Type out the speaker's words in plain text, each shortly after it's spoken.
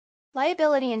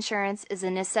Liability insurance is a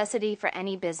necessity for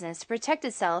any business to protect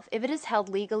itself if it is held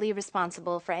legally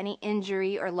responsible for any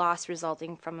injury or loss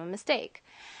resulting from a mistake.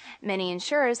 Many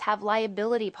insurers have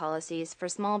liability policies for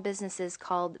small businesses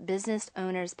called Business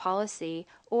Owners Policy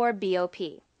or BOP.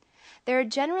 There are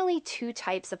generally two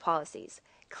types of policies.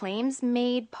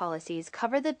 Claims-made policies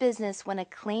cover the business when a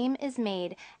claim is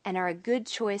made and are a good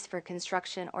choice for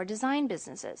construction or design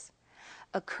businesses.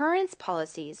 Occurrence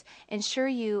policies insure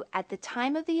you at the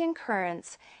time of the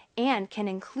occurrence and can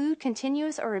include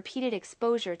continuous or repeated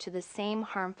exposure to the same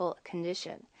harmful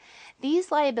condition.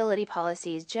 These liability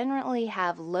policies generally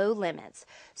have low limits,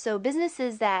 so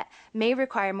businesses that may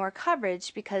require more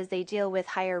coverage because they deal with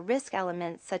higher risk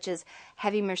elements such as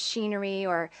heavy machinery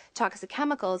or toxic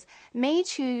chemicals may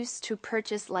choose to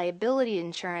purchase liability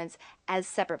insurance as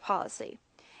separate policy.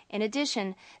 In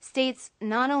addition, states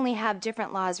not only have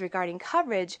different laws regarding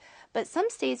coverage, but some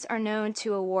states are known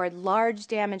to award large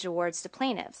damage awards to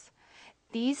plaintiffs.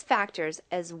 These factors,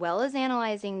 as well as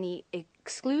analyzing the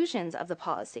exclusions of the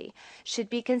policy, should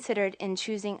be considered in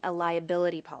choosing a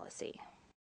liability policy.